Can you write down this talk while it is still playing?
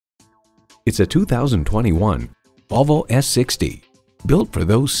It's a 2021 Volvo S60. Built for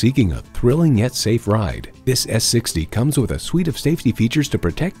those seeking a thrilling yet safe ride, this S60 comes with a suite of safety features to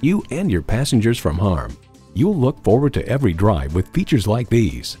protect you and your passengers from harm. You'll look forward to every drive with features like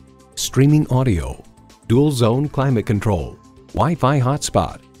these: streaming audio, dual zone climate control, Wi-Fi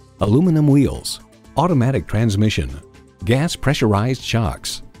hotspot, aluminum wheels, automatic transmission, gas pressurized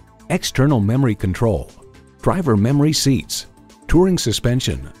shocks, external memory control, driver memory seats, touring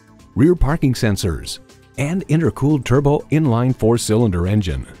suspension, rear parking sensors, and intercooled turbo inline 4-cylinder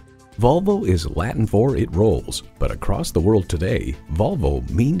engine. Volvo is Latin for it rolls, but across the world today, Volvo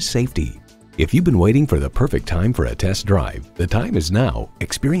means safety. If you've been waiting for the perfect time for a test drive, the time is now.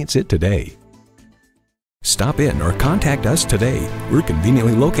 Experience it today. Stop in or contact us today. We're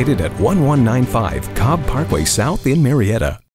conveniently located at 1195 Cobb Parkway South in Marietta.